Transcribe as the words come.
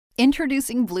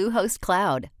Introducing Bluehost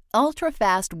Cloud,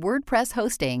 ultra-fast WordPress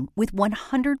hosting with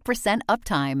 100%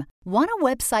 uptime. Want a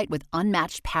website with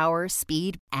unmatched power,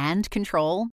 speed, and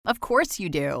control? Of course you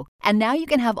do. And now you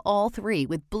can have all three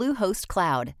with Bluehost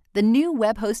Cloud, the new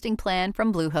web hosting plan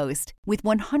from Bluehost. With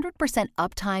 100%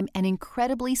 uptime and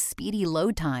incredibly speedy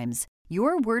load times,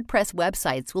 your WordPress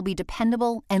websites will be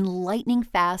dependable and lightning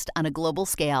fast on a global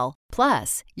scale.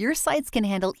 Plus, your sites can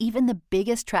handle even the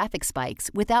biggest traffic spikes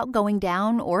without going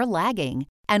down or lagging.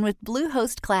 And with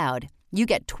Bluehost Cloud, you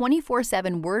get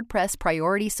 24/7 WordPress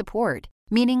priority support,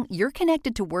 meaning you're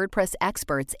connected to WordPress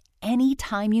experts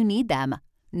anytime you need them.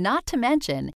 Not to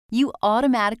mention, you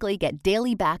automatically get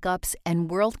daily backups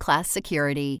and world-class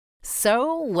security.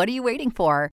 So, what are you waiting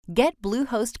for? Get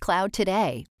Bluehost Cloud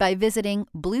today by visiting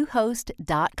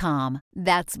Bluehost.com.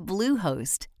 That's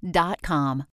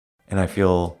Bluehost.com. And I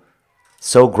feel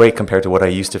so great compared to what I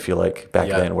used to feel like back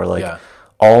then, where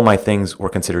all my things were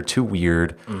considered too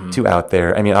weird, too out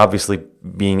there. I mean, obviously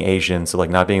being Asian, so like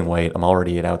not being white, I'm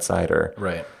already an outsider.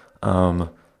 Right.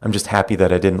 I'm just happy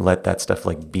that I didn't let that stuff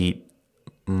like beat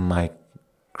my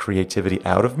creativity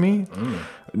out of me.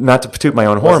 Not to toot my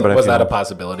own horn, but was that a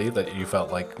possibility that you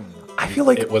felt like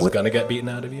it was going to get beaten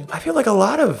out of you? I feel like a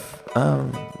lot of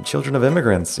children of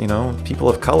immigrants, people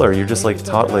of color, you're just like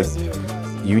taught like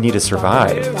you need to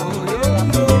survive.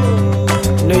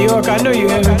 New York, I know you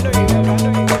have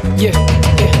it. Yeah.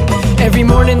 Every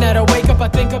morning that I wake up, I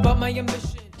think about my ambition.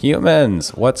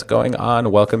 Humans, what's going on?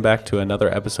 Welcome back to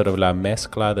another episode of La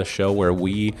Mezcla, the show where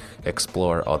we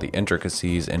explore all the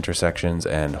intricacies, intersections,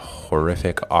 and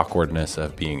horrific awkwardness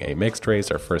of being a mixed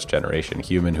race or first-generation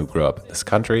human who grew up in this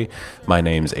country. My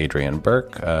name's Adrian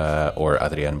Burke, or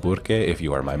Adrian Burke if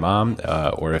you are my mom,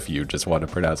 or if you just want to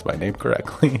pronounce my name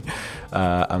correctly.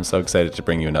 I'm so excited to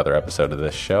bring you another episode of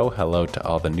this show. Hello to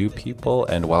all the new people,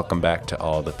 and welcome back to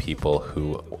all the people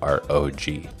who are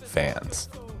OG fans.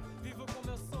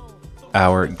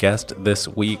 Our guest this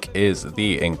week is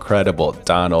the incredible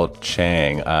Donald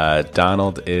Chang.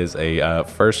 Donald is a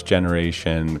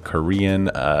first-generation Korean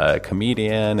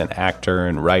comedian, an actor,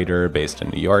 and writer based in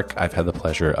New York. I've had the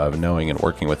pleasure of knowing and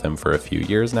working with him for a few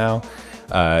years now.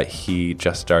 He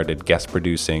just started guest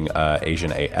producing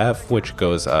Asian AF, which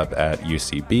goes up at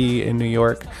UCB in New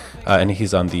York. And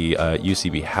he's on the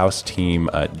UCB house team,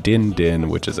 Din Din,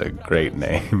 which is a great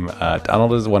name.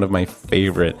 Donald is one of my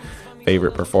favorite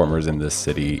performers in this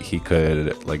city. He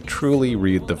could like truly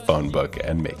read the phone book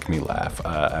and make me laugh.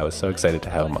 I was so excited to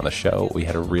have him on the show. We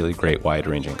had a really great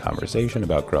wide-ranging conversation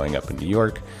about growing up in New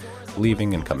York,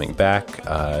 leaving and coming back,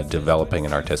 developing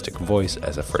an artistic voice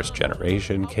as a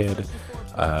first-generation kid,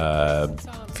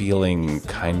 feeling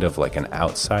kind of like an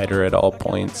outsider at all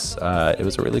points. It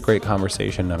was a really great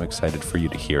conversation. I'm excited for you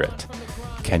to hear it.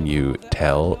 Can you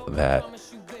tell that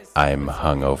I'm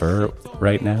hungover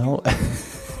right now?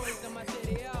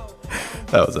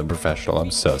 That was unprofessional. I'm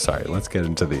so sorry. Let's get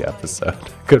into the episode.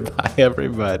 Goodbye,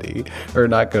 everybody. Or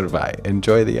not goodbye.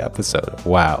 Enjoy the episode.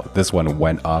 Wow, this one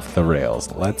went off the rails.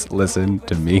 Let's listen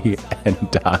to me and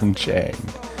Don Chang.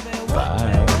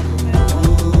 Bye.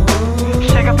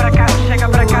 Chega pra cá, chega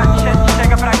pra cá,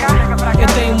 chega pra cá. Eu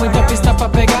tenho muita pista pra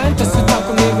pegar, então se tá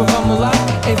comigo, vamos lá,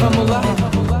 ei, vamos lá.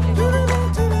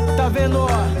 Tá vendo, ó?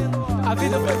 A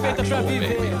vida foi feita pra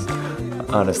viver.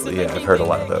 Honestly, yeah, I've heard a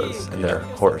lot of those, and they're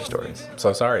horror stories. I'm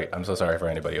so sorry for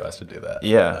anybody who has to do that.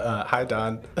 Yeah. Hi,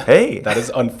 Don. Hey. That is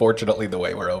unfortunately the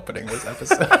way we're opening this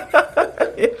episode.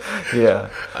 Yeah.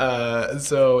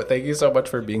 So thank you so much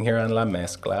for being here on La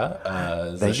Mezcla.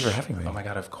 Thank you for having me. Oh my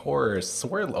God, of course.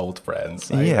 We're old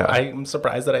friends. Yeah. I'm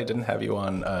surprised that I didn't have you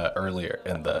on earlier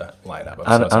in the lineup.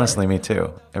 Honestly, me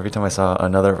too. Every time I saw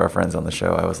another of our friends on the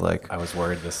show, I was like... I was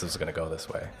worried this was going to go this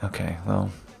way. Okay, well...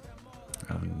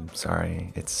 I'm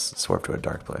sorry, it's swerved to a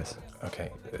dark place.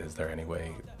 Okay, is there any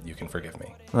way you can forgive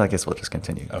me? Well, I guess we'll just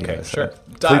continue. Okay, yeah, sure.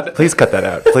 Please cut that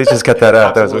out. Please just cut that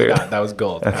out. That was weird. Not. That was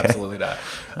gold. Okay. Absolutely not.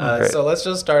 So let's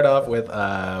just start off with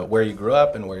where you grew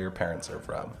up and where your parents are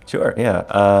from. Sure, yeah.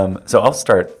 So I'll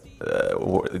start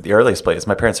the earliest place.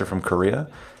 My parents are from Korea.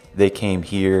 They came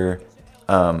here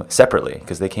separately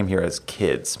because they came here as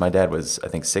kids. My dad was, I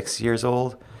think, 6 years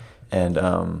old, and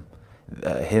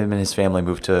him and his family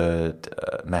moved to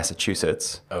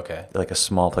Massachusetts. Okay. Like a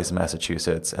small place in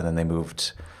Massachusetts. And then they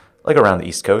moved like around the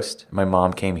East Coast. My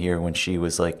mom came here when she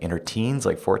was like in her teens,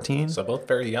 like 14. So both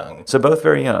very young. So both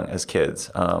very young as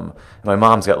kids. My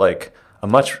mom's got like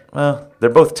they're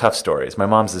both tough stories. My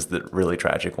mom's is the really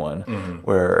tragic one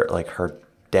where like her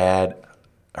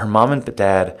mom and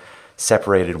dad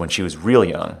separated when she was real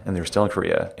young and they were still in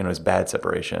Korea and it was bad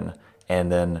separation.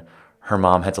 And then her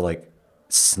mom had to like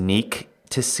sneak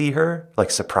to see her,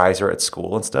 like surprise her at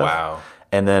school and stuff. Wow.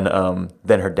 And then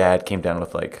her dad came down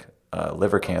with like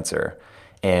liver cancer,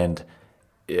 and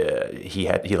he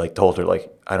like told her like,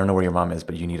 I don't know where your mom is,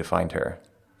 but you need to find her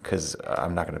because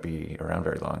I'm not going to be around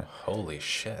very long. Holy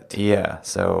shit. Yeah.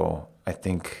 So I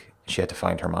think she had to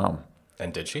find her mom.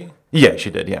 And did she? Yeah,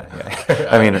 she did. Yeah.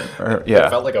 I mean, yeah. It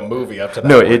felt like a movie up to that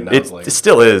No, point. it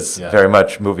still is very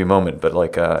much movie moment, but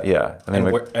like, yeah. I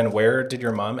mean, and where did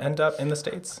your mom end up in the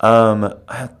States?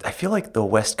 I feel like the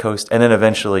West Coast, and then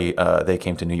eventually they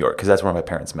came to New York because that's where my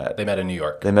parents met. They met in New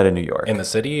York. They met in New York. In the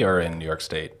city or in New York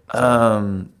State?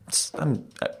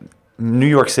 New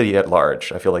York City at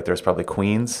large. I feel like there's probably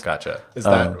Queens. Gotcha. Is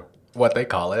that what they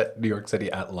call it? New York City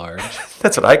at large?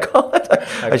 That's what I call it.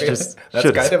 That's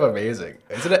kind of amazing.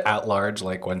 Isn't it at large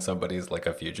like when somebody's like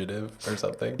a fugitive or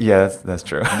something? Yeah, that's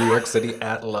true. New York City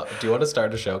at large. Do you want to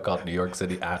start a show called New York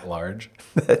City at Large?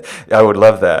 I would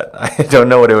love that. I don't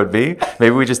know what it would be.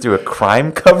 Maybe we just do a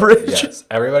crime coverage. Yes.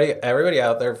 Everybody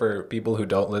out there, for people who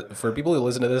who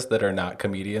listen to this that are not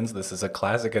comedians, this is a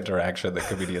classic interaction that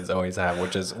comedians always have,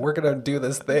 which is we're gonna do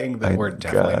this thing that we're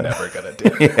definitely never gonna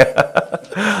do.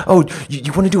 Yeah. Oh,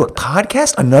 you want to do a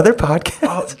podcast? Another podcast?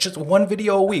 Oh, just one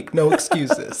video a week, no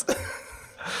excuses.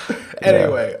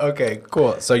 Anyway, okay,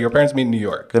 cool. So your parents meet in New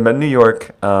York. They met in New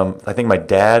York. I think my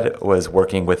dad was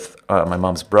working with my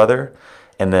mom's brother,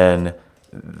 and then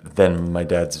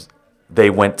they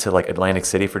went to like Atlantic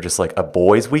City for just like a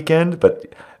boys' weekend,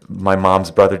 but my mom's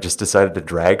brother just decided to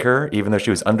drag her, even though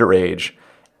she was underage,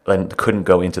 and couldn't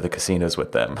go into the casinos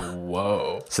with them.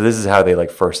 Whoa. So this is how they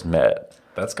like first met.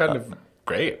 That's kind of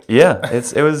great. Yeah,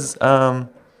 it was,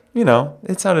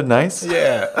 it sounded nice.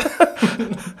 Yeah.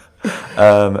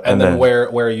 And then where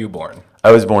are you born?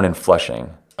 I was born in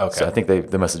Flushing. Okay. So I think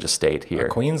they must have just stayed here. A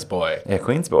Queens boy. Yeah,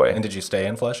 Queens boy. And did you stay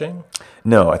in Flushing?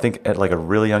 No, I think at like a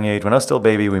really young age, when I was still a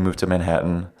baby, we moved to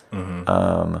Manhattan.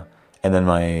 Mm-hmm. And then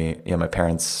my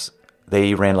parents,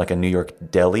 they ran like a New York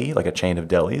deli, like a chain of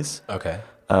delis. Okay.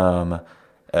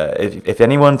 If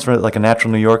anyone's like a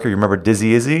natural New Yorker, you remember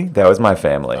Dizzy Izzy? That was my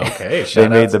family. Okay, they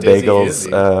made the Dizzy bagels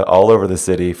Izzy. All over the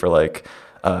city for like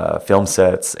film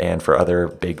sets and for other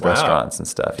big restaurants and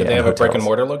stuff. Did they have a brick and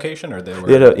mortar location, or they were?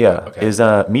 Okay. It was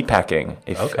meatpacking.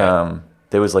 Okay.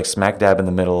 There was like smack dab in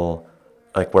the middle,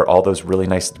 like where all those really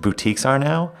nice boutiques are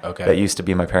now. Okay. That used to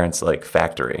be my parents' like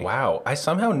factory. Wow. I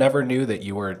somehow never knew that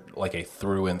you were like a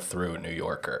through and through New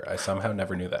Yorker. I somehow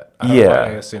never knew that. I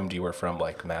assumed you were from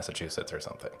like Massachusetts or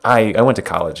something. I went to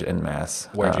college in Mass.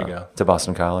 Where'd you go? To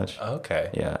Boston College. Okay.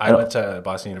 Yeah. I went to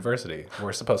Boston University.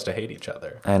 We're supposed to hate each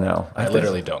other. I know. I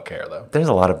literally don't care though. There's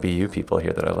a lot of BU people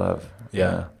here that I love.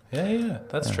 Yeah.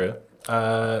 That's true.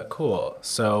 Cool.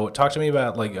 So talk to me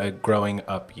about like growing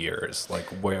up years. Like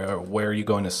where are you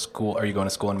going to school? Are you going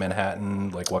to school in Manhattan?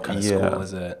 Like what kind of school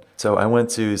is it? So I went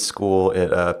to school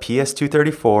at PS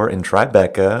 234 in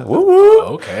Tribeca. Woo woo.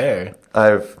 Okay.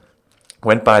 I've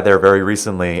went by there very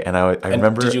recently, and I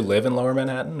remember. Did you live in Lower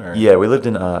Manhattan? Or? Yeah, we lived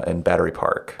in Battery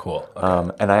Park. Cool.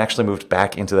 Okay. And I actually moved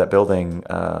back into that building.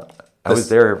 I was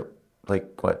there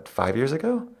 5 years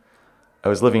ago? I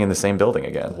was living in the same building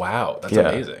again. Wow, that's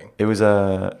amazing. It was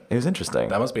interesting.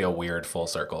 That must be a weird full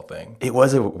circle thing. It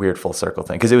was a weird full circle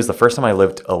thing because it was the first time I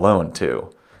lived alone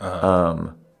too.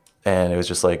 And it was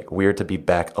just like weird to be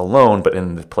back alone, but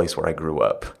in the place where I grew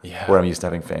up, where I'm used to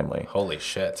having family. Holy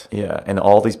shit. Yeah, and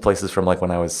all these places from like when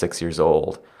I was 6 years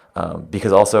old,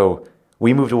 because also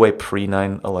we moved away pre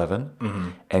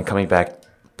 9/11, and coming back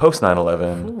post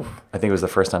 9/11, I think it was the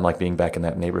first time like being back in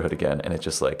that neighborhood again, and it's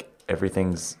just like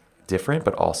everything's different,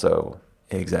 but also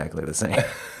exactly the same.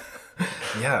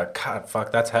 Yeah, God,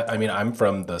 fuck, I mean, I'm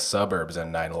from the suburbs,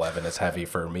 and 9/11 is heavy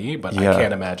for me, but I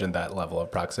can't imagine that level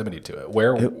of proximity to it.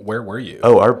 Where were you?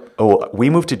 We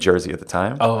moved to Jersey at the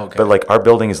time. Oh, okay. But like our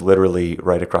building is literally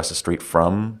right across the street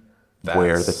from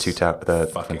where the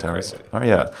Twin Towers crazy. are.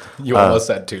 Yeah, You almost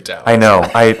said two towers. I know.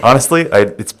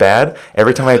 It's bad.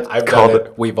 Every time I've done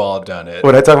it. We've all done it.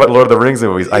 When I talk about Lord of the Rings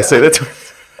movies, I say that.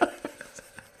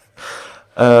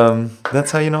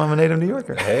 That's how you know I'm a native New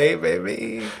Yorker. Hey,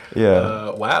 baby.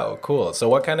 Yeah. Wow, cool. So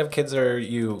what kind of kids are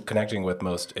you connecting with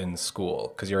most in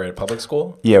school? Because you're at a public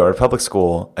school? Yeah, we're at a public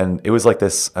school, and it was like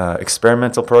this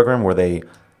experimental program where they,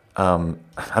 I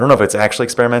don't know if it's actually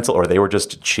experimental or they were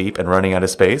just cheap and running out of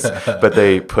space, but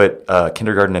they put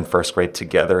kindergarten and first grade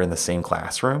together in the same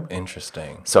classroom.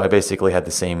 Interesting. So I basically had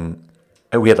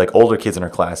we had like older kids in our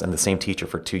class and the same teacher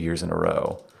for 2 years in a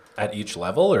row. At each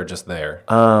level or just there?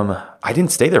 I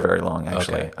didn't stay there very long,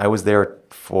 actually. Okay. I was there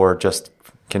for just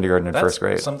kindergarten and first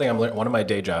grade. Something I'm learning. One of my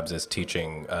day jobs is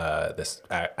teaching this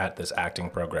acting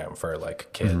program for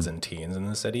like kids and teens in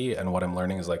the city. And what I'm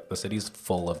learning is like the city's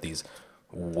full of these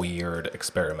weird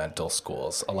experimental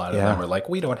schools. A lot of Yeah. them are like,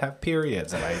 we don't have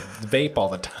periods, and I vape all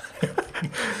the time.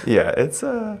 Yeah, it's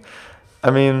I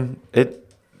mean,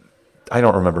 I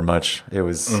don't remember much. It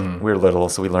was we were little,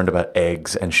 so we learned about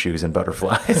eggs and shoes and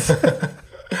butterflies.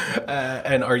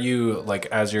 And are you, like,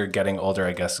 as you're getting older,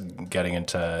 I guess, getting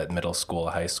into middle school,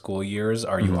 high school years,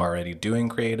 are you already doing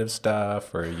creative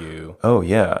stuff, or are you? Oh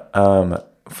yeah.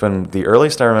 From the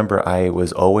earliest I remember, I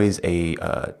was always a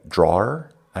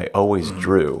drawer. I always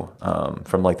drew.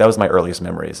 From like that was my earliest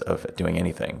memories of doing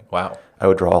anything. Wow. I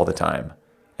would draw all the time,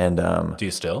 and Do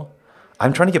you still?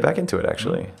 I'm trying to get back into it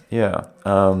actually. Yeah.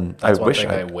 That's I one wish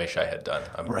thing I. I wish I had done.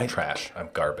 I'm trash. I'm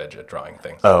garbage at drawing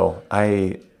things. Oh,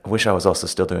 I wish I was also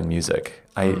still doing music.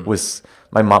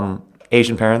 My mom,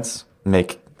 Asian parents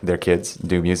make their kids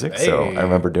do music, so Hey. I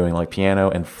remember doing like piano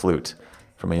and flute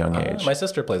from a young age. My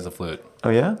sister plays the flute. Oh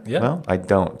yeah? Yeah. Well, I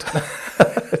don't.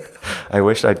 I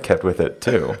wish I'd kept with it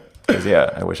too. 'Cause, yeah,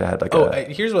 I wish I had like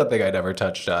Here's one thing I never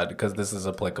touched on, because this is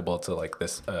applicable to like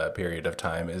this period of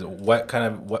time. Is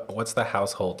what's the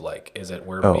household like? Is it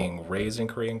we're being raised in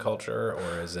Korean culture,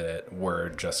 or is it we're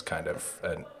just kind of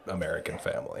an American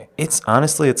family? It's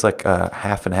honestly, it's like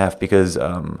half and half because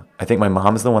I think my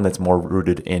mom's the one that's more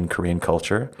rooted in Korean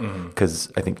culture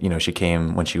because I think, she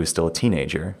came when she was still a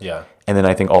teenager. Yeah. And then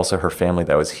I think also her family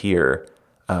that was here,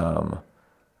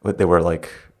 they were like,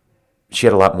 she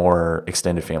had a lot more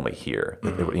extended family here,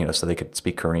 they were, so they could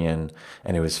speak Korean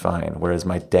and it was fine. Whereas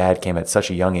my dad came at such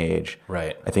a young age.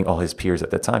 Right. I think all his peers at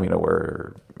the time,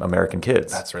 were American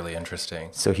kids. That's really interesting.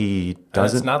 So he And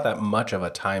doesn't. it's not that much of a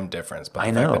time difference, but the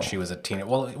I fact know. that she was a teenager.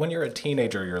 Well, when you're a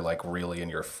teenager, you're like really in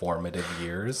your formative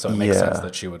years, so it makes Yeah. sense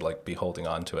that she would like be holding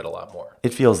on to it a lot more.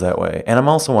 It feels that way. And I'm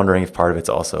also wondering if part of it's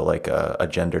also like a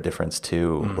gender difference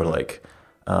too, where like,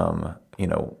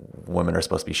 women are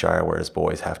supposed to be shy, whereas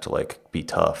boys have to like be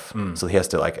tough. So he has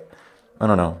to like, I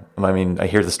don't know. I mean, I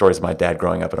hear the stories of my dad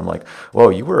growing up and I'm like, whoa,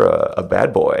 you were a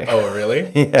bad boy. Oh,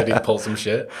 really? Yeah. Did he pull some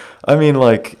shit? I mean,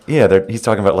 like, yeah, he's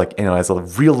talking about like, as a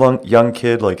real young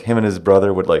kid, like him and his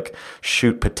brother would like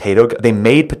shoot they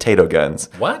made potato guns.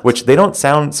 What? Which they don't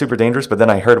sound super dangerous, but then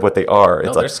I heard what they are.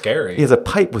 It's they're like, scary. He has a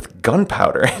pipe with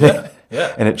gunpowder in it.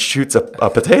 Yeah. And it shoots a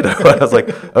potato. I was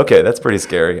like, okay, that's pretty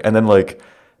scary. And then like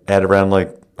at around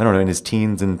like, I don't know, in his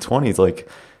teens and 20s, like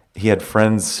he had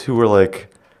friends who were like,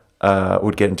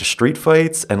 would get into street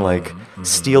fights and like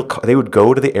steal. They would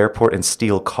go to the airport and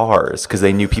steal cars because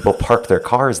they knew people parked their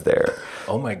cars there.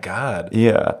 Oh my God.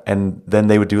 Yeah, and then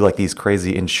they would do like these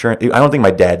crazy insurance. I don't think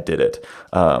my dad did it,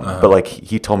 but like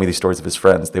he told me these stories of his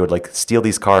friends. They would like steal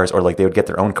these cars, or like they would get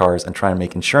their own cars and try and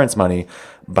make insurance money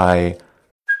by.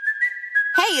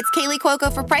 Hey, it's Kaylee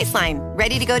Cuoco for Priceline.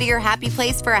 Ready to go to your happy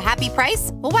place for a happy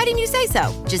price? Well, why didn't you say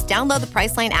so? Just download the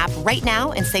Priceline app right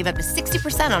now and save up to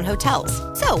 60% on hotels.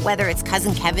 So whether it's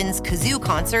Cousin Kevin's Kazoo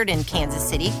Concert in Kansas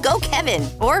City, go Kevin,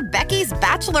 or Becky's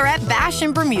Bachelorette Bash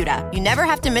in Bermuda, you never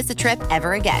have to miss a trip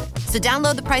ever again. So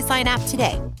download the Priceline app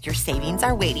today. Your savings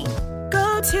are waiting.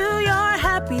 Go to your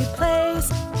happy place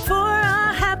for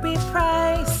a happy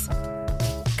price.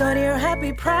 Go to your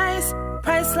happy price,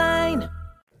 Priceline.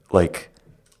 Like,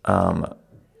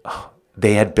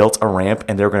 they had built a ramp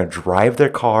and they were going to drive their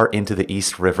car into the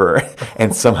East River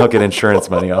and somehow get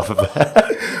insurance money off of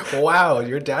that. Wow,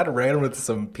 your dad ran with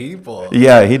some people.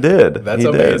 Yeah, he did. That's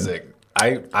He did. amazing.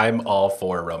 I'm all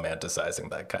for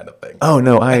romanticizing that kind of thing. Oh,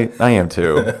 no, I am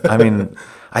too. I mean,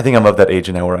 I think I'm of that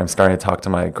age now where I'm starting to talk to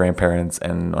my grandparents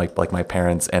and like my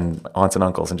parents and aunts and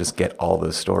uncles and just get all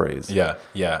those stories. Yeah.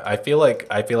 I feel like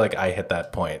I hit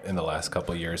that point in the last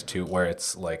couple of years too, where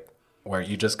it's like, where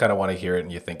you just kind of want to hear it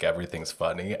and you think everything's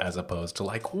funny, as opposed to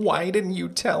like, why didn't you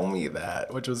tell me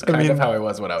that? Which was kind of how I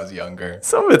was when I was younger.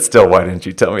 Some of it's still, why didn't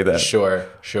you tell me that? Sure.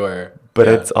 But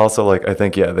Yeah. it's also like, I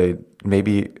think, yeah, they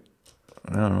maybe,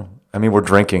 I don't know. I mean, we're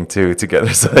drinking too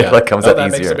together, so it like comes out that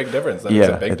easier. makes a big difference. That Yeah,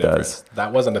 makes a big it difference. does.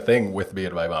 That wasn't a thing with me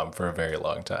and my mom for a very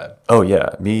long time. Oh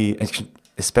yeah, me,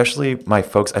 especially my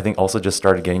folks, I think also just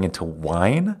started getting into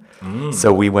wine.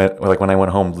 So we went, like when I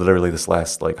went home, literally this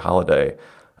last like holiday,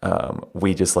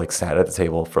 we just like sat at the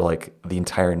table for like the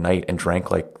entire night and drank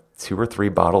like 2 or 3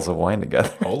 bottles of wine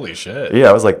together. Holy shit. Yeah,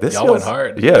 I was like, this Y'all feels went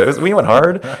hard. Yeah, we went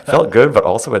hard. Felt good, but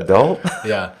also adult.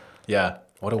 Yeah.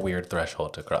 What a weird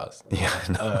threshold to cross.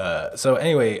 Yeah. So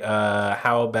anyway,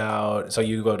 how about, so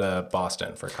you go to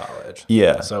Boston for college?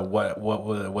 Yeah. So what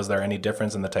was there any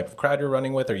difference in the type of crowd you're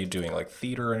running with? Are you doing like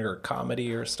theater or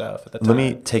comedy or stuff at the time? Let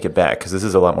me take it back because this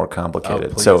is a lot more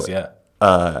complicated. please, so,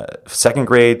 yeah. Second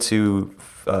grade to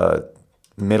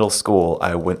middle school,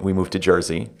 we moved to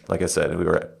Jersey. Like I said, we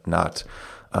were not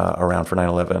around for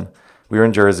 9/11. We were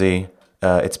in Jersey.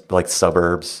 It's like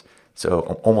suburbs.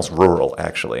 So almost rural,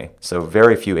 actually. So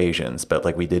very few Asians, but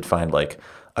like we did find like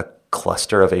a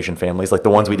cluster of Asian families. Like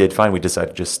the ones we did find, we decided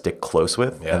to just stick close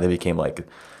with, and they became like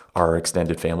our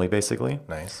extended family, basically.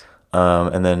 Nice.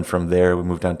 And then from there, we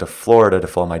moved down to Florida to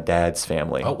follow my dad's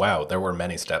family. Oh, wow. There were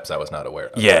many steps I was not aware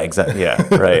of. Yeah, exactly. Yeah,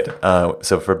 right.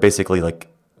 So for basically like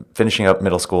finishing up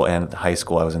middle school and high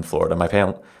school, I was in Florida.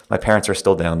 My parents are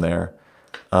still down there.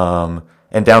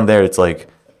 And down there, it's like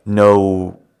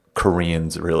no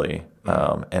Koreans really.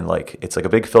 And like it's like a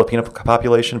big Filipino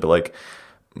population, but like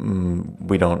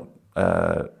we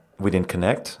didn't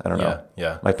connect. I don't know.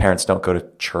 Yeah. My parents don't go to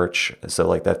church, so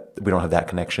like that we don't have that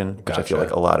connection, which I feel Gotcha.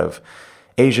 like a lot of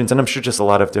Asians, and I'm sure just a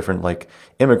lot of different like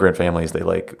immigrant families, they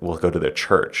like will go to their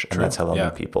church, and that's how they'll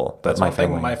meet people. But That's my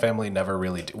family. My family never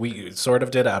really. We sort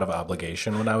of did out of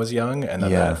obligation when I was young, and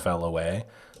then that fell away.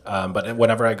 But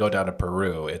whenever I go down to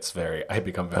Peru, I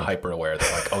become hyper aware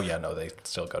that like, oh yeah, no, they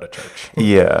still go to church.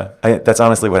 Yeah, that's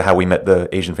honestly how we met the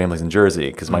Asian families in Jersey,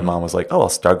 because my mom was like, oh, I'll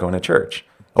start going to church.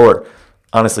 Or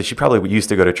honestly, she probably used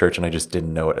to go to church and I just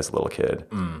didn't know it as a little kid.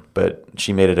 But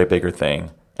she made it a bigger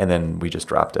thing, and then we just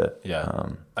dropped it. Yeah.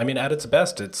 I mean, at its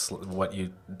best, it's what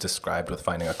you described with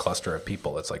finding a cluster of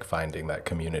people. It's like finding that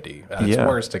community. At its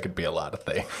worst, it could be a lot of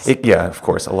things. Yeah, of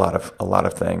course, a lot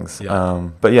of things. Yeah.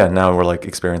 But yeah, now we're like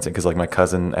experiencing, because like my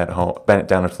cousin at home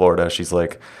down in Florida, she's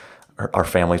like, our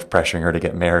family's pressuring her to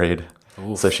get married.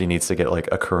 Oof. So she needs to get like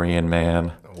a Korean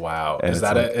man. Wow. And Is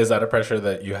that a pressure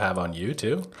that you have on you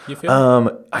too? You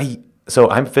feel? So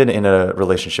I've been in a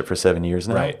relationship for 7 years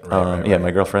now. Right. Yeah,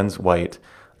 my girlfriend's white.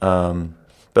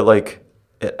 But like,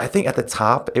 I think at the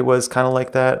top it was kind of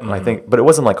like that. But it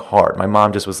wasn't like hard. My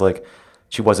mom just was like,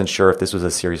 she wasn't sure if this was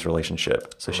a serious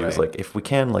relationship. So she was like, if we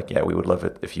can, like, yeah, we would love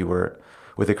it if you were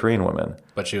with a Korean woman.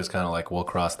 But she was kind of like, we'll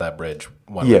cross that bridge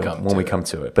when we come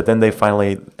to it. But then they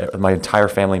finally, my entire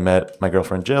family met my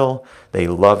girlfriend Jill. They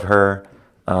love her.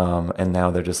 And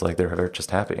now they're just like, they're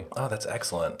just happy. Oh, that's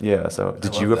excellent. Yeah. So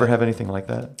did you ever have anything like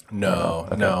that? No,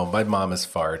 Okay. no. My mom is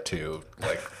far too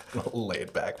like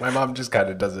laid back. My mom just kind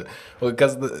of does it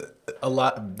because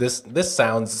this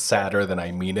sounds sadder than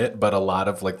I mean it, but a lot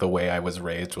of like the way I was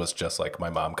raised was just like my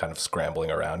mom kind of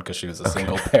scrambling around because she was a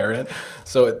single parent.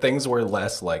 So things were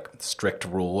less like strict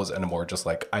rules and more just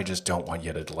like, I just don't want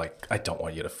you to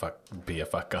be a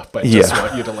fuck up. I just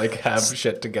want you to like have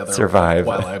shit together, survive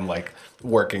while I'm like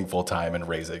working full time and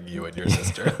raising you and your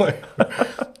sister. Like,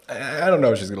 I don't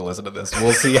know if she's gonna listen to this.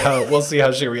 We'll see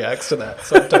how she reacts to that.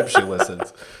 Sometimes she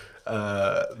listens.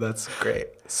 That's great.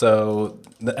 So,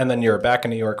 and then you're back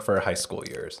in New York for high school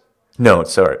years. No,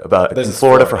 sorry, in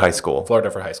Florida for high school. Florida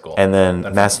for high school, and then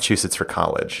Massachusetts for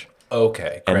college.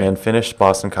 Okay, great. And then finished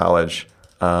Boston College.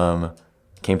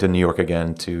 Came to New York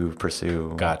again to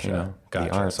pursue the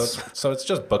arts. So it's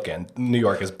just bookend. New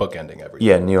York is bookending everything.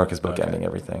 Yeah, New York is bookending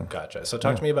everything. Gotcha. So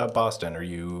talk to me about Boston. Are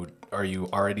you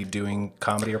already doing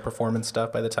comedy or performance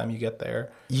stuff by the time you get there?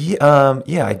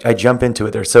 Yeah, I jump into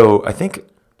it there. So I think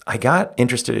I got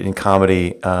interested in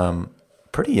comedy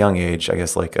pretty young age, I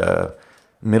guess like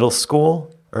middle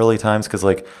school, early times, because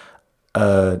like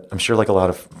I'm sure like a lot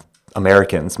of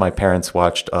Americans, my parents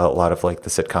watched a lot of like the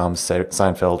sitcoms,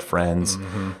 Seinfeld, Friends,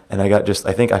 and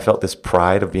I think I felt this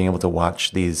pride of being able to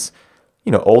watch these,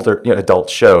 older, adult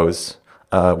shows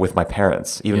with my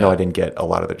parents, even though I didn't get a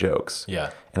lot of the jokes.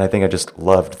 Yeah. And I think I just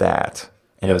loved that.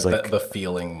 And it was like the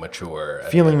feeling mature.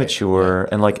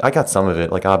 And like I got some of it.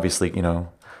 Like obviously,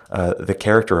 the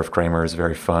character of Kramer is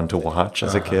very fun to watch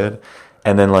as a kid.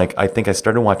 And then like I think I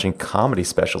started watching comedy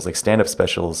specials, like stand-up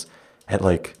specials at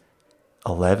like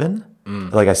 11.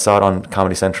 Like I saw it on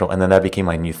Comedy Central, and then that became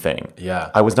my new thing. Yeah.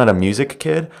 I was not a music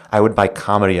kid. I would buy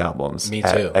comedy albums. Me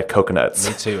too. At Coconuts.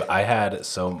 Me too.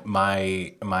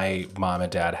 My mom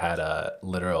and dad had a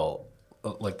literal,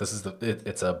 like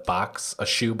it's a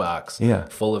shoe box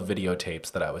full of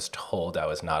videotapes that I was told I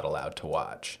was not allowed to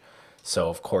watch. So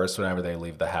of course, whenever they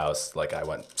leave the house, like I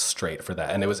went straight for that,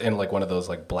 and it was in like one of those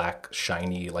like black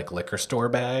shiny like liquor store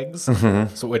bags,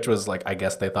 so which was like I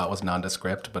guess they thought was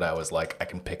nondescript, but I was like I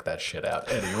can pick that shit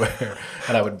out anywhere,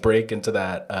 and I would break into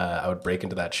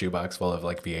that shoebox full of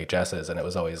like VHSs, and it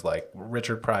was always like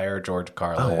Richard Pryor, George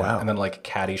Carlin, and then like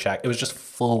Caddyshack. It was just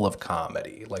full of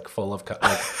comedy, like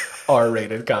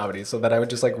R-rated comedy. So that I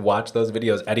would just like watch those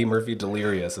videos. Eddie Murphy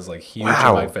Delirious is like huge in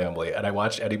my family, and I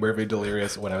watched Eddie Murphy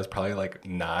Delirious when I was probably like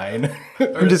 9.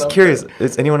 I'm just curious.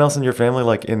 Is anyone else in your family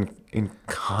like in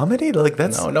comedy? Like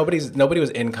that's no, nobody was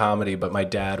in comedy, but my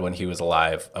dad, when he was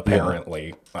alive,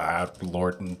 apparently,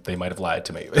 Lord, they might have lied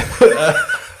to me.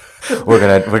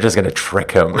 We're just gonna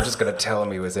trick him. We're just gonna tell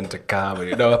him he was into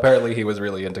comedy. No, apparently he was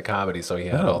really into comedy, so he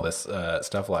had all this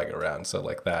stuff lying around. So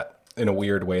like that in a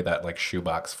weird way, that like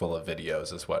shoebox full of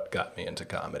videos is what got me into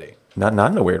comedy. Not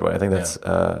in a weird way. I think that's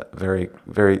very,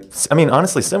 very. I mean,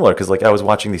 honestly, similar because like I was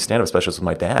watching these stand-up specials with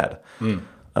my dad,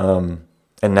 and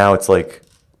now it's like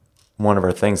one of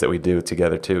our things that we do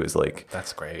together too. Is like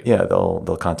That's great. Yeah,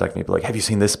 they'll contact me, be like, "Have you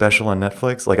seen this special on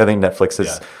Netflix?" Like I think Netflix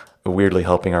is weirdly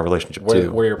helping our relationship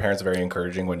too. Were your parents very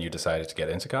encouraging when you decided to get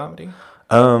into comedy?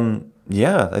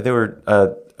 Yeah, they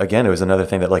were. Again, it was another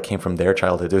thing that like came from their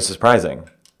childhood. It was surprising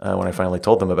when I finally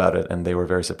told them about it, and they were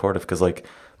very supportive because like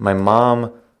my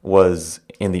mom was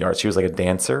in the arts. She was like a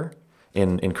dancer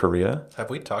in Korea.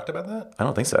 Have we talked about that? I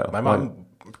don't think so. My mom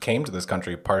came to this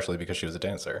country partially because she was a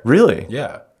dancer. Really?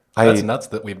 Yeah. That's nuts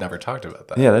that we've never talked about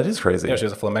that. Yeah, that is crazy. Yeah, she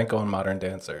was a flamenco and modern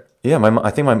dancer. Yeah, I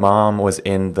think my mom was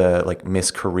in the like Miss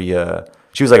Korea.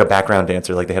 She was like a background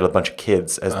dancer. Like they had a bunch of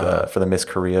kids as for the Miss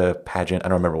Korea pageant. I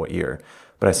don't remember what year,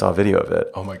 but I saw a video of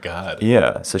it. Oh my God.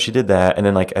 Yeah, so she did that, and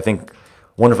then like I think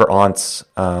one of her aunts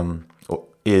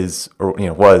was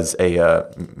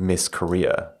a Miss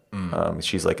Korea.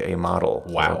 She's like a model.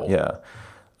 Wow. Yeah.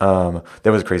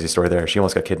 There was a crazy story there. She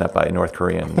almost got kidnapped by a North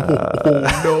Korean.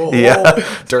 Oh no! Yeah,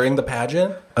 during the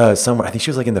pageant. Somewhere, I think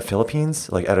she was like in the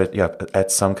Philippines, like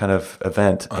at some kind of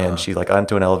event, and she like got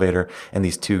into an elevator, and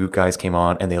these two guys came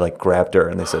on, and they like grabbed her,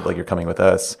 and they said like, "You're coming with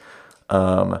us."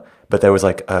 But there was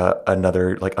like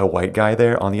another like a white guy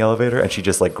there on the elevator, and she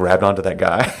just like grabbed onto that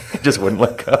guy, just wouldn't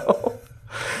let go.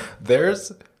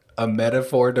 There's a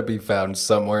metaphor to be found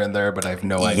somewhere in there, but I have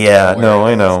no idea. Yeah, no,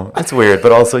 I know. It's weird,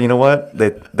 but also, you know what?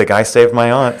 The guy saved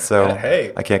my aunt, so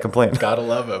hey, I can't complain. Gotta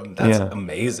love him. That's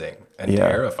amazing and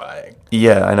terrifying.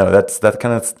 Yeah, I know. That's that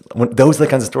kind of those are the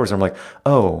kinds of stories where I'm like,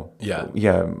 oh, yeah,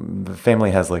 the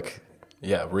family has like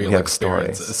real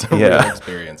experiences. Real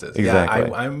experiences. Exactly.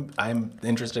 Yeah, I'm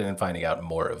interested in finding out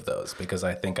more of those because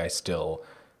I think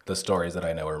the stories that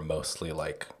I know are mostly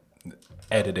like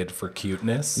edited for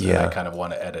cuteness. Yeah. And I kind of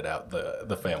want to edit out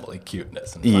the family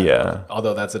cuteness. And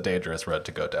although that's a dangerous road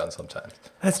to go down sometimes.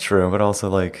 That's true, but also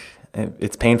like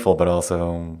it's painful, but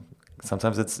also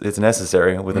sometimes it's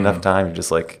necessary. With enough time, you're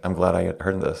just like, I'm glad I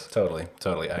heard this. Totally.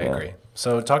 I agree.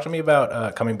 So talk to me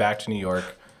about coming back to New York.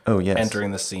 Oh, yes.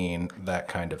 Entering the scene, that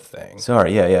kind of thing.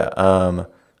 Sorry, yeah.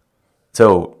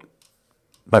 So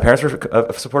my parents were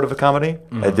supportive of comedy.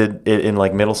 I did it in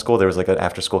like middle school. There was like an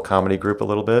after school comedy group a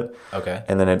little bit. Okay.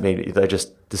 And then I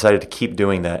just decided to keep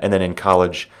doing that. And then in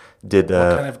college, what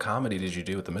kind of comedy did you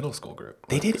do with the middle school group?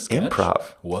 They did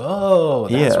improv. Whoa,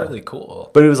 that's really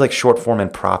cool. But it was like short form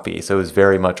and proppy, so it was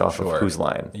very much off of Whose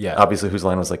Line. Yeah. Obviously, Whose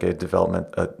Line was like a development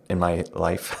in my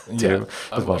life too.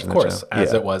 Yeah. Of course,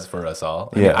 as it was for us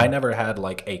all. I never had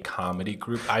like a comedy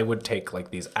group. I would take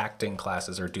like these acting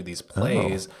classes or do these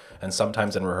plays, and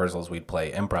sometimes in rehearsals we'd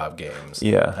play improv games.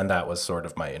 Yeah. And that was sort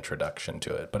of my introduction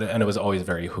to it. But it was always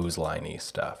very Whose Line-y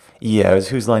stuff. Yeah, it was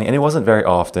Whose Line, and it wasn't very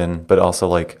often, but also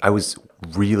like I was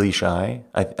really shy.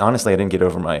 Honestly, I didn't get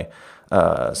over my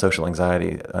social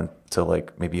anxiety until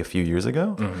like maybe a few years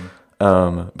ago.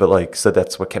 But like, so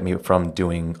that's what kept me from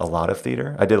doing a lot of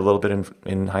theater. I did a little bit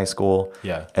in high school.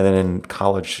 Yeah. And then in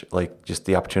college, like just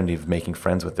the opportunity of making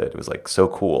friends with it was like so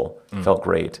cool. It felt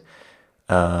great.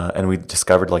 And we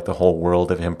discovered like the whole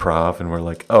world of improv, and we're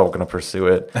like, oh, we're going to pursue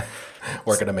it.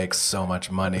 We're going to make so much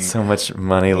money.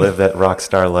 Live that rock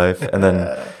star life. And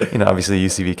then, obviously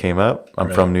UCB came up.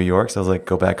 I'm from New York, so I was like,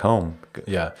 go back home.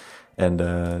 Yeah. And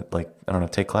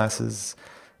take classes,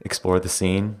 explore the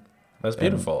scene. That's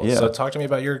beautiful. And, so talk to me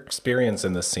about your experience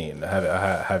in the scene.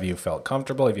 Have you felt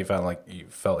comfortable? Have you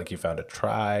felt like you found a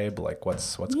tribe? Like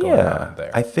what's going on there?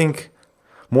 I think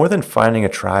more than finding a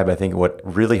tribe, I think what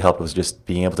really helped was just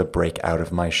being able to break out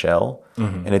of my shell.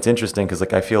 And it's interesting because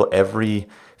like I feel every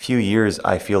few years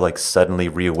I feel like suddenly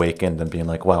reawakened and being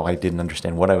like, wow, I didn't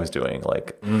understand what I was doing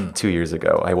like 2 years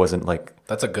ago. I wasn't like...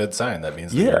 That's a good sign. That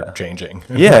means that you're changing.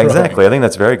 Yeah, exactly. I think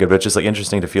that's very good. But it's just like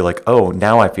interesting to feel like, oh,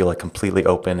 now I feel like completely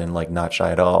open and like not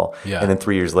shy at all. Yeah. And then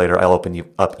 3 years later, I'll open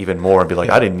you up even more and be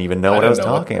like, I didn't even know what I was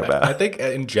talking about. I think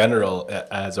in general,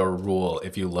 as a rule,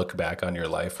 if you look back on your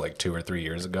life like 2 or 3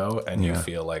 years ago and you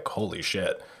feel like, holy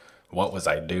shit, what was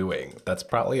I doing? That's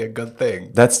probably a good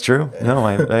thing. That's true. No,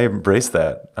 I embrace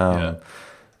that. So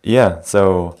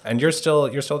and you're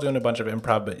still doing a bunch of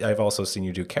improv, but I've also seen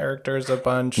you do characters a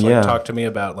bunch. Like, talk to me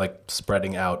about like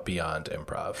spreading out beyond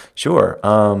improv. Sure.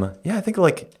 I think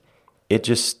like it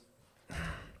just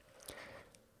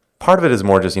part of it is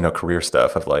more just career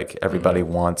stuff of like everybody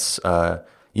wants.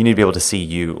 You need to be able to see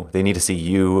you. They need to see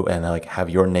you and like have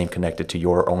your name connected to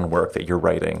your own work that you're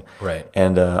writing. Right.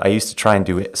 And I used to try and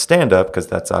do stand up because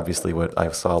that's obviously what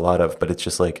I saw a lot of. But it's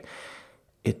just like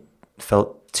it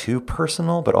felt too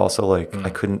personal, but also like I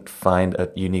couldn't find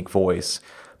a unique voice.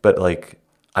 but like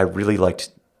I really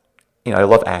liked, I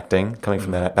love acting coming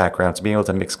from that background. So being able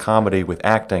to mix comedy with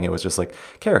acting, it was just like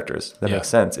characters. That makes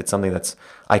sense. It's something that's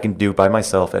I can do by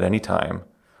myself at any time.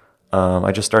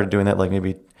 I just started doing that like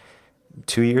maybe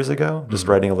 2 years ago, just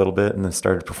writing a little bit and then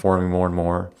started performing more and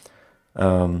more.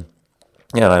 And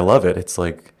I love it. It's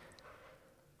like,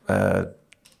 I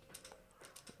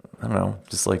don't know,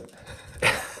 just like,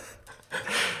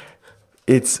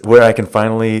 it's where I can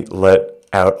finally let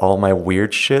out all my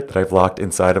weird shit that I've locked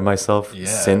inside of myself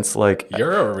since like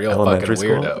you're a real elementary fucking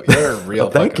school. weirdo. You're a real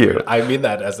thank fucking you. weirdo. I mean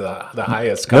that as the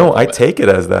highest No, I compliment. take it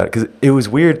as that because it was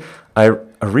weird. I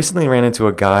recently ran into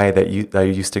a guy that I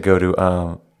used to go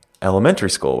to elementary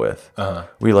school with.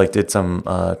 We like did some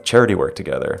charity work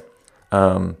together.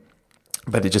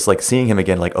 But it just like seeing him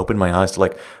again, like opened my eyes to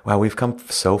like, wow, we've come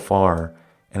so far,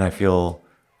 and I feel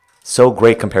so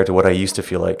great compared to what I used to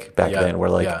feel like back then, where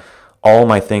like all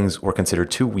my things were considered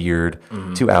too weird,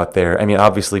 too out there. I mean,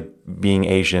 obviously being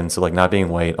Asian, so like not being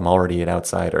white, I'm already an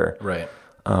outsider. Right.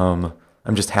 I'm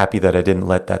just happy that I didn't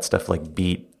let that stuff like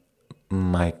beat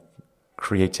my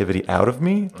creativity out of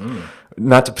me.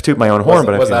 Not to toot my own horn,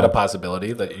 but was I feel that a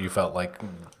possibility that you felt like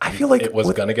I feel like it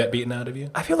was gonna get beaten out of you?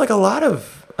 I feel like a lot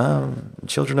of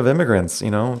children of immigrants,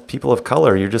 people of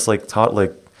color, you're just like taught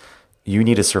like you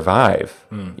need to survive,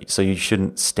 so you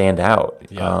shouldn't stand out.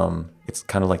 Yeah. It's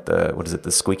kind of like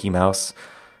the squeaky mouse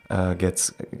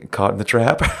gets caught in the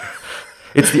trap.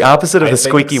 It's the opposite of I the think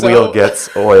squeaky so. wheel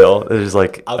gets oil. There's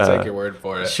like I'll take your word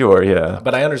for it. Sure, yeah.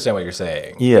 But I understand what you're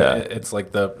saying. Yeah. It's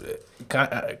like the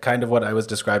kind of what I was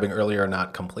describing earlier,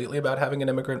 not completely about having an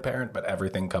immigrant parent, but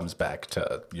everything comes back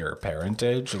to your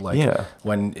parentage. Like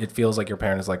when it feels like your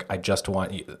parent is like, I just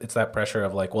want you. It's that pressure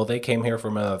of like, well, they came here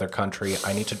from another country.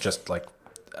 I need to just like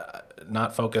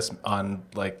not focus on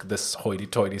like this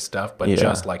hoity-toity stuff, but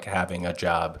just like having a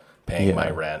job, paying my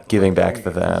rent, giving back to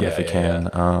them if you can.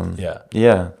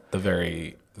 The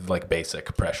very like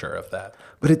basic pressure of that.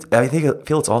 But I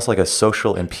feel it's also like a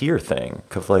social and peer thing.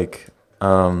 Cause like,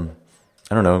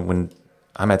 I don't know, when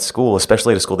I'm at school,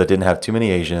 especially at a school that didn't have too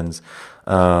many Asians,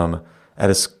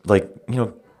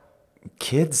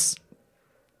 kids,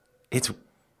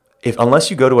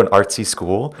 unless you go to an artsy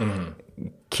school,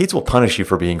 kids will punish you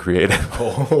for being creative.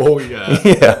 Oh yeah.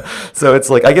 Yeah. So it's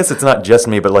like, I guess it's not just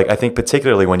me, but like, I think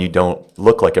particularly when you don't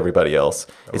look like everybody else,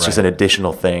 it's just an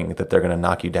additional thing that they're going to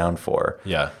knock you down for.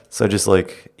 Yeah. So just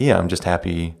like, I'm just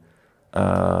happy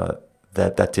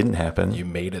that didn't happen. You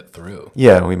made it through.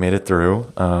 Yeah, we made it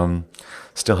through.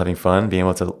 Still having fun, being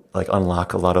able to like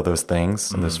unlock a lot of those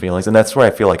things and those feelings. And that's where I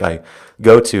feel like I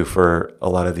go to for a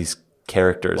lot of these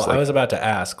characters. Well, like, I was about to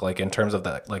ask, like, in terms of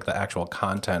the actual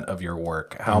content of your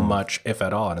work, how much, if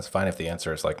at all, and it's fine if the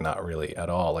answer is like not really at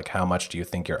all, like how much do you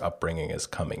think your upbringing is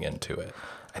coming into it?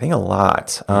 I think a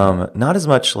lot. Not as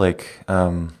much like,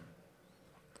 I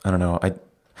don't know. I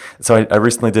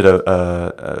recently did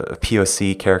a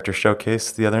POC character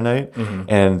showcase the other night,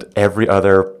 and every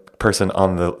other person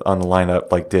on the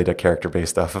lineup like did a character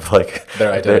based off of like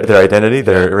their identity,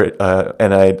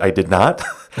 and I did not.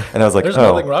 And I was like, there's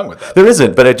nothing wrong with that. There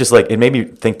isn't, but it made me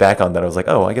think back on that. I was like,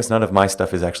 I guess none of my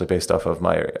stuff is actually based off of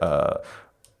my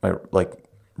my like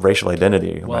racial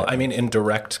identity. Well, I mean, in a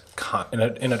direct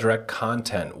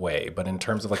content way, but in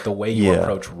terms of like the way you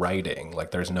approach writing,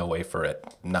 like there's no way for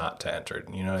it not to enter.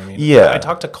 You know what I mean? Yeah. I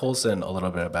talked to Coulson a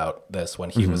little bit about this when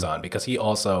he was on, because he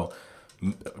also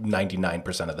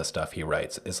 99% of the stuff he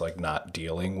writes is like not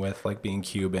dealing with like being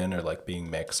Cuban or like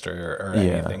being mixed or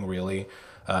anything really.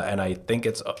 And I think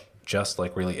it's just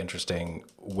like really interesting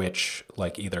which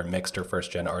like either mixed or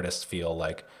first gen artists feel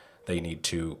like they need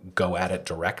to go at it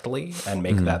directly and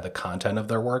make that the content of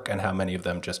their work, and how many of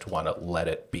them just want to let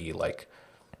it be like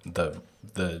the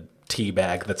tea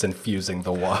bag that's infusing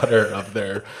the water of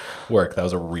their work. That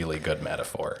was a really good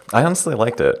metaphor. I honestly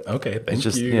liked it. Okay, thank it's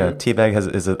just, you. Yeah, teabag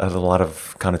has a lot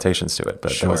of connotations to it,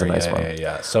 but that was a nice one.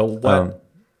 Yeah. So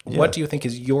what do you think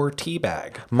is your tea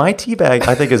bag? My tea bag,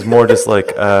 I think, is more just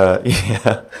like,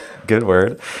 good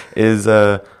word, is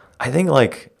I think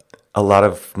like a lot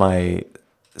of my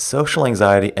social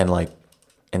anxiety and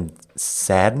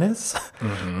sadness,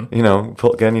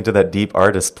 getting into that deep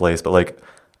artist place, but like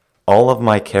all of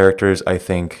my characters, I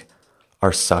think,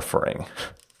 are suffering.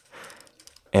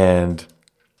 And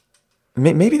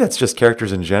maybe that's just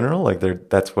characters in general. Like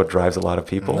that's what drives a lot of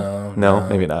people. No,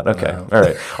 maybe not. Okay, all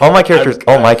right. All my characters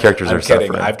are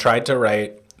suffering. I've tried to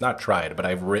write. Not tried, but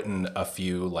I've written a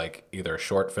few like either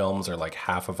short films or like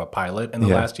half of a pilot in the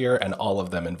last year, and all of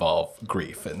them involve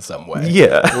grief in some way.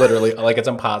 Yeah. Literally, like it's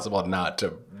impossible not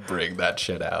to bring that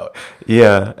shit out.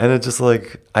 Yeah, and it's just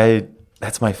like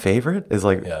that's my favorite, is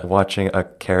like Yeah. watching a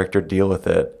character deal with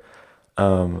it.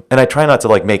 And I try not to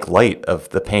like make light of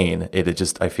the pain. It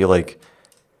just, I feel like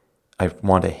I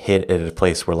want to hit it at a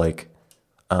place where like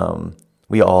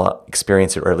we all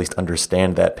experience it, or at least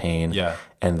understand that pain. Yeah.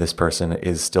 And this person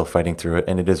is still fighting through it,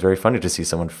 and it is very funny to see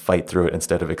someone fight through it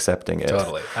instead of accepting it.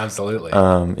 Totally, absolutely.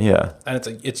 Yeah. And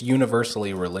it's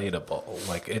universally relatable.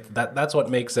 Like that's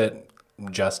what makes it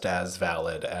just as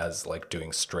valid as like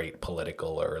doing straight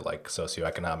political or like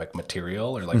socioeconomic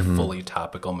material, or like fully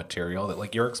topical material, that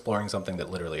like you're exploring something that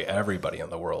literally everybody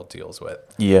in the world deals with.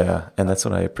 Yeah, and that's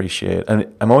what I appreciate.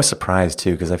 And I'm always surprised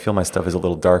too, because I feel my stuff is a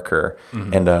little darker.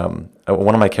 And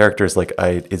one of my characters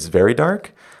is very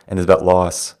dark and is about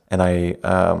loss. And I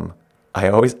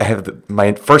have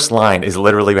my first line is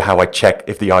literally how I check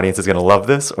if the audience is going to love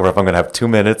this or if I'm going to have 2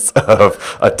 minutes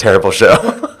of a terrible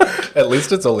show. At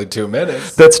least it's only 2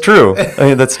 minutes. That's true. I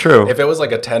mean, that's true. If it was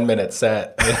like a 10-minute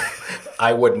set,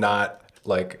 I would not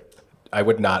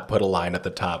put a line at the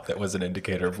top that was an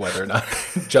indicator of whether or not,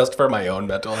 just for my own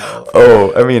mental health.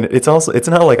 Oh, I mean, it's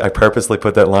not like I purposely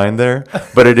put that line there,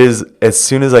 but it is, as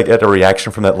soon as I get a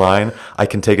reaction from that line, I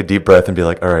can take a deep breath and be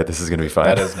like, all right, this is going to be fine.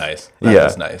 That is nice.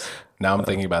 That is nice. Now I'm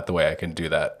thinking about the way I can do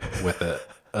that with a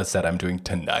set I'm doing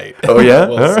tonight. Oh, yeah?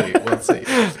 We'll see.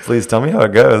 Please tell me how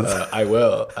it goes. I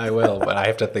will, but I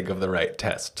have to think of the right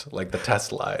test, like the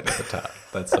test line at the top.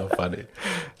 That's so funny.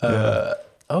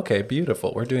 Okay,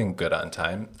 beautiful. We're doing good on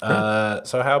time.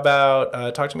 So how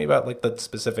about, talk to me about like the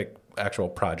specific actual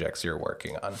projects you're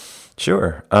working on.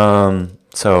 Sure. This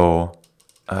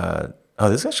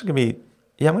is actually going to be,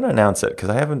 I'm going to announce it because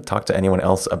I haven't talked to anyone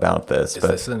else about this. Is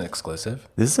this an exclusive?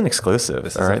 This is an exclusive.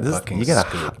 This all is right, a fucking you got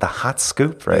scoop. the hot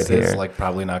scoop right This here. is like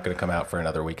probably not going to come out for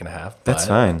another week and a half. That's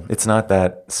fine. It's not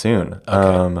that soon.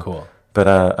 Okay, cool. But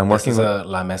I'm working This is with a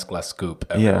La Mezcla scoop,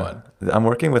 everyone. Yeah, I'm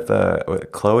working with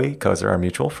Chloe Kozer, our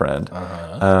mutual friend.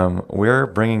 We're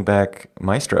bringing back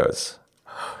Maestros.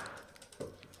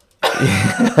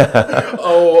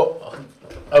 Oh,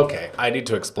 okay. I need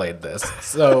to explain this.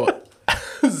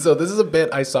 So this is a bit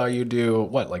I saw you do,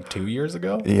 like 2 years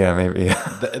ago? Yeah, maybe.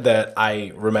 That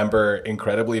I remember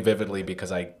incredibly vividly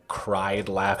because I cried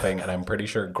laughing, and I'm pretty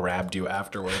sure grabbed you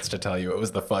afterwards to tell you it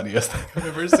was the funniest thing I've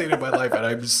ever seen in my life, and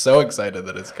I'm so excited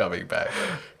that it's coming back.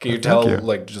 Can you tell,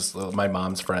 like, just my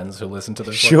mom's friends who listen to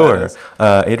this? Sure.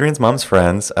 Adrian's mom's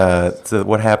friends. So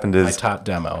what happened is... My top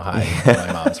demo. Hi,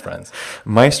 my mom's friends.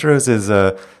 Maestros is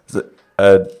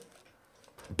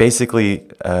basically...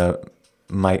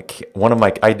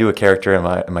 I do a character, and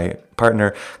my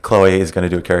partner Chloe is going to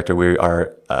do a character. We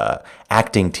are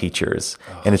acting teachers,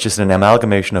 and it's just an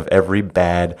amalgamation of every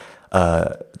bad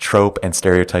trope and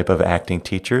stereotype of acting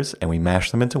teachers, and we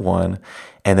mash them into one,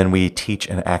 and then we teach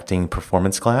an acting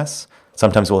performance class.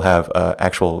 Sometimes we'll have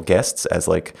actual guests as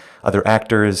like other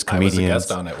actors, comedians. I was a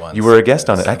guest on it once. You were a guest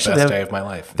on it. Actually, the best day of my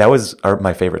life. That was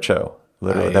my favorite show.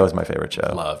 Literally, that was my favorite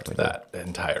show. Loved that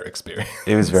entire experience.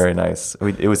 It was very nice.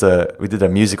 We did a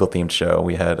musical themed show.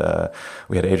 We had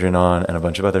Adrian on and a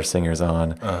bunch of other singers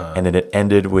on, and then it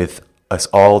ended with us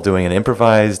all doing an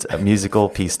improvised musical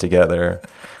piece together.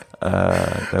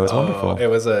 That was wonderful. It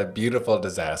was a beautiful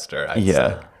disaster. I'd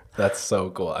say. That's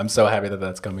so cool. I'm so happy that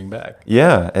that's coming back.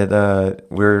 Yeah,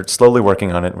 we're slowly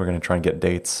working on it. We're going to try and get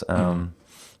dates.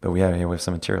 But we have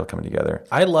some material coming together.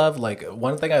 I love, like,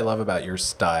 one thing I love about your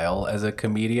style as a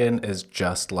comedian is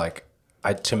just like,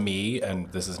 to me,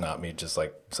 and this is not me just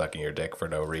like sucking your dick for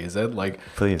no reason. Like,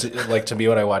 please, to me,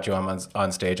 when I watch you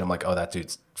on stage, I'm like, oh, that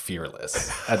dude's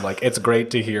fearless, and like, it's great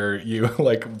to hear you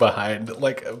like behind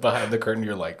the curtain.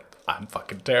 You're like, I'm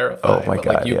fucking terrified. Oh my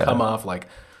God, like, you come off like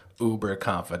uber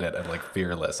confident and like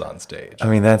fearless on stage. I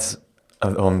mean,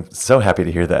 I'm so happy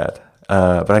to hear that.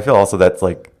 But I feel also that's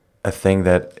like a thing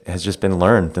that has just been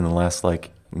learned in the last like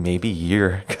maybe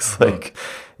year, because like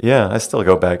I still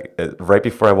go back right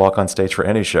before I walk on stage for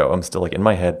any show. I'm still like in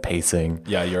my head pacing.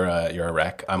 Yeah, you're a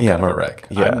wreck. I'm kind of of a wreck.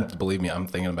 Yeah. Believe me, I'm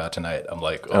thinking about tonight. I'm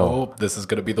like, this is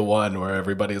gonna be the one where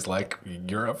everybody's like,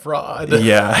 you're a fraud.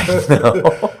 Yeah, I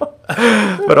know.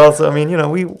 But also, I mean,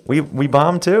 we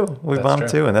bomb too. We bomb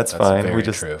too, and that's fine. Very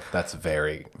true. That's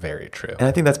very, very true. And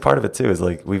I think that's part of it too. Is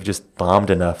like we've just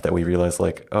bombed enough that we realize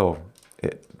like,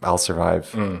 I'll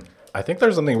survive. I think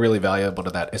there's something really valuable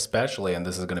to that, especially, and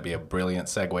this is going to be a brilliant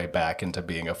segue back into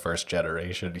being a first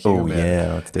generation human. Oh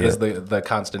yeah, let's do is it. the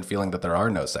constant feeling that there are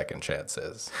no second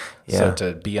chances. Yeah. So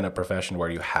to be in a profession where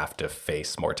you have to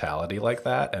face mortality like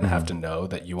that and have to know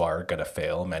that you are going to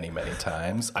fail many, many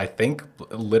times, I think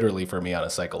literally for me on a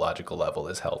psychological level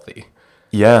is healthy.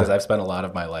 Yeah. Because I've spent a lot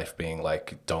of my life being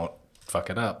like, don't fuck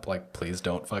it up. Like, please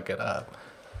don't fuck it up.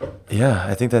 Yeah,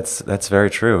 I think that's very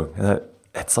true.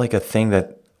 it's like a thing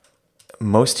that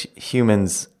most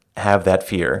humans have, that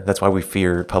fear. That's why we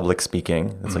fear public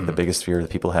speaking. That's like the biggest fear that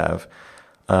people have.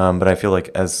 But I feel like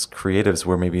as creatives,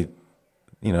 we're maybe,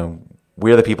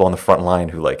 we're the people on the front line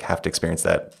who like have to experience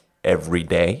that every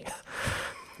day.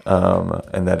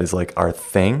 And that is like our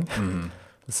thing.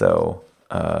 So,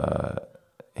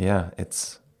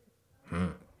 it's,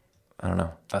 I don't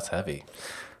know. That's heavy.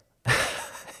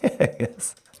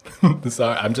 Yes.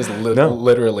 Sorry, I'm just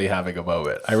literally having a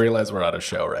moment. I realize we're on a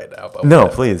show right now. But No,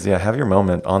 please. Yeah. Have your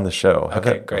moment on the show. Have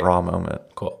Okay, that great. raw moment.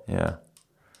 Cool. Yeah.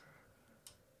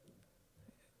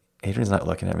 Adrian's not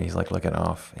looking at me. He's like looking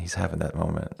off. He's having that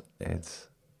moment.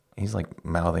 He's like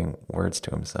mouthing words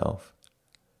to himself.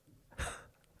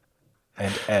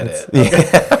 And edit.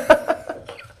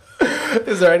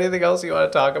 Is there anything else you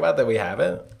want to talk about that we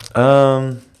haven't?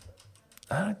 No,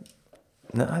 I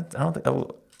don't think.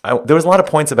 There was a lot of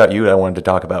points about you that I wanted to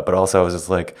talk about, but also I was just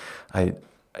like, I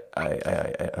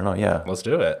don't know. Yeah. Let's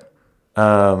do it.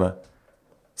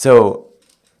 So,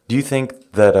 do you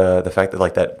think that the fact that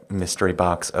like that mystery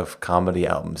box of comedy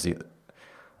albums,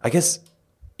 I guess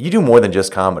you do more than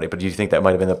just comedy, but do you think that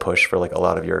might have been the push for like a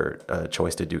lot of your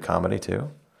choice to do comedy too?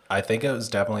 I think it was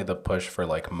definitely the push for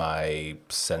like my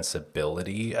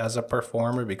sensibility as a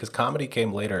performer, because comedy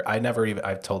came later.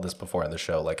 I've told this before on the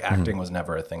show, like acting was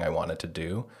never a thing I wanted to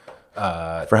do.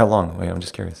 For how long? Wait, I'm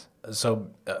just curious. So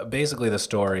basically the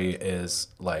story is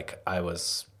like I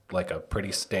was like a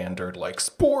pretty standard like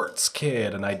sports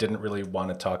kid, and I didn't really want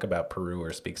to talk about Peru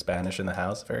or speak Spanish in the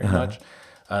house very much.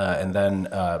 And then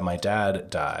my dad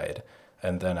died.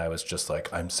 And then I was just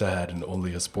like, I'm sad and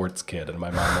only a sports kid. And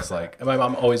my mom was like, and my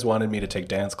mom always wanted me to take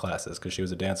dance classes because she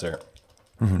was a dancer.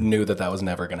 Knew that was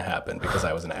never going to happen because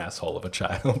I was an asshole of a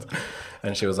child.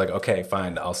 And she was like, okay,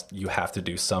 fine. You have to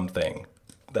do something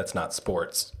that's not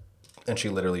sports. And she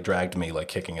literally dragged me like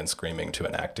kicking and screaming to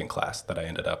an acting class that I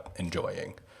ended up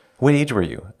enjoying. What age were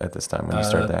you at this time when you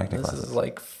started the acting classes? This is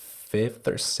like 5th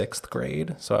or 6th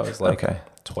grade. So I was like Okay.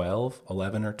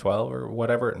 11 or 12 or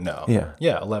whatever. No.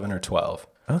 Yeah. 11 or 12.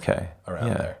 Okay.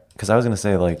 Around there. Because I was going to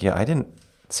say, like, I didn't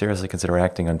seriously consider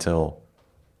acting until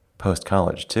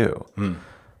post-college, too.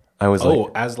 I was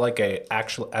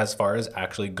as far as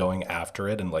actually going after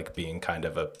it and, like, being kind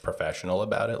of a professional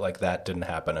about it, like, that didn't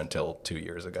happen until 2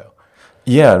 years ago.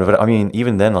 Yeah, but, I mean,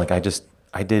 even then, like, I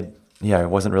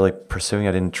wasn't really pursuing.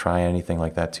 I didn't try anything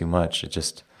like that too much. It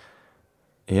just,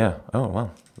 oh,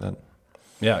 wow.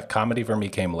 Yeah, comedy for me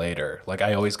came later. Like,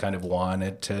 I always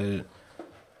wanted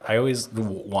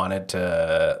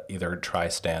to either try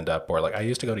stand-up or, like, I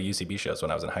used to go to UCB shows when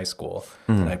I was in high school,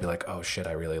 and I'd be like, oh, shit,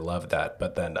 I really love that.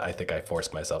 But then I think I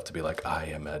forced myself to be like, I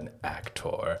am an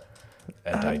actor,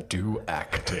 and I do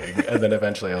acting. And then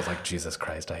eventually I was like, Jesus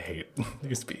Christ, I hate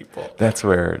these people. That's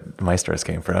where Maestros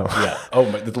came from. Yeah. Oh,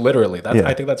 literally. Yeah.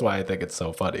 I think that's why I think it's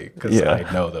so funny, because I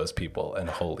know those people, and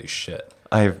holy shit.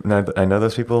 I know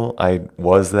those people. I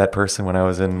was that person when I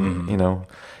was in,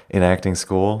 in acting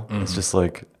school. It's just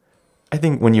like, I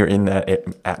think when you're in that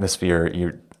atmosphere,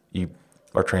 you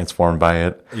are transformed by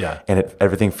it. Yeah. And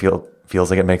everything feels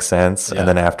like it makes sense. Yeah. And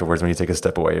then afterwards, when you take a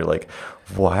step away, you're like,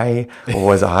 why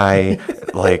was I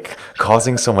like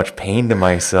causing so much pain to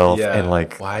myself? Yeah. And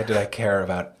like, why did I care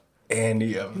about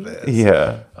any of this?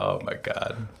 Yeah. Oh my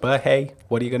God. But hey,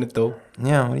 what are you going to do?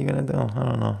 Yeah. What are you going to do? I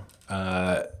don't know.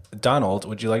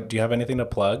 Donald, do you have anything to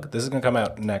plug? This is going to come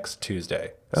out next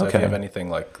Tuesday. So if you have anything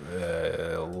like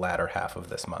the latter half of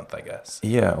this month, I guess.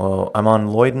 Yeah, well, I'm on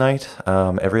Lloyd Night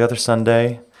every other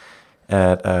Sunday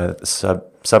at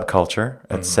Subculture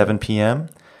at 7 p.m.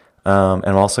 And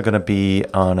I'm also going to be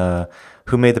on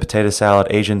Who Made the Potato Salad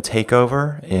Asian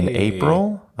Takeover in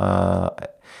April at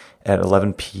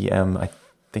 11 p.m. I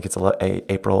think it's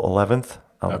April 11th.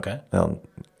 Okay.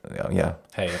 Yeah.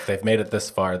 Hey, if they've made it this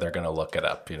far, they're gonna look it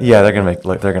up. Yeah, they're gonna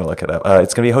look it up.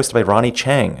 It's gonna be hosted by Ronnie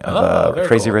Chang of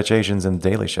Crazy cool. Rich Asians and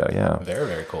Daily Show. Yeah. Very,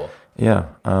 very cool. Yeah.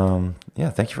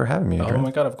 Thank you for having me. Oh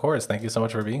my God, of course. Thank you so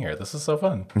much for being here. This is so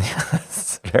fun.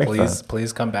 It's very fun.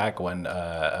 Please come back when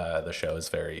the show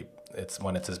is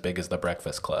when it's as big as The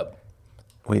Breakfast Club.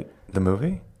 Wait, the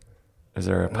movie? Is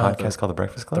there a podcast called The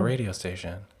Breakfast Club? The radio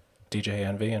station. DJ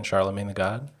Envy and Charlemagne the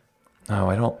God. No,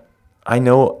 I don't.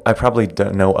 I probably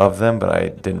don't know of them, but I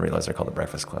didn't realize they're called The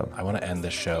Breakfast Club. I want to end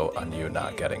this show on you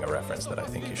not getting a reference that I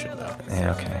think you should know.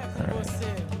 Yeah, okay. All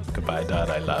right. Goodbye, Dad.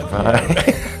 I love you. Bye.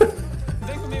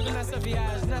 Vem comigo nessa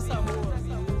viagem, nessa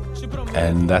rua.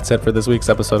 And that's it for this week's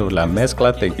episode of La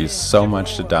Mezcla. Thank you so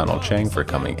much to Donald Chang for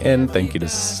coming in. Thank you to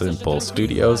Simple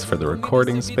Studios for the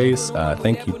recording space.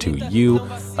 Thank you to you,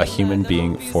 a human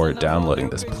being, for downloading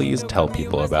this. Please tell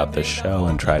people about this show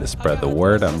and try to spread the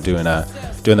word. I'm doing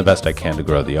the best I can to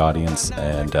grow the audience,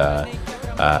 and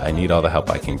I need all the help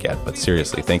I can get. But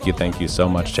seriously, thank you so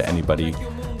much to anybody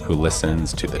who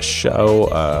listens to the show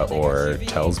or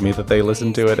tells me that they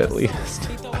listen to it at least.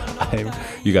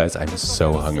 You guys, I'm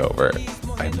so hungover.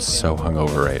 I'm so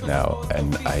hungover right now,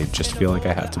 and I just feel like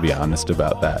I have to be honest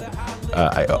about that.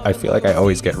 I feel like I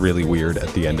always get really weird at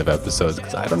the end of episodes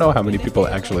because I don't know how many people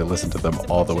actually listen to them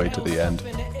all the way to the end.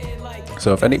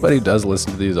 So if anybody does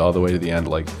listen to these all the way to the end,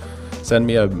 like, send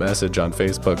me a message on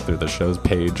Facebook through the show's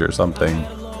page or something,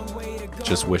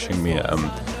 just wishing me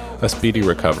a speedy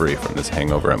recovery from this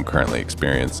hangover I'm currently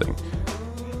experiencing.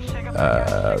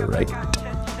 Right.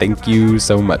 Thank you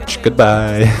so much.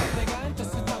 Goodbye.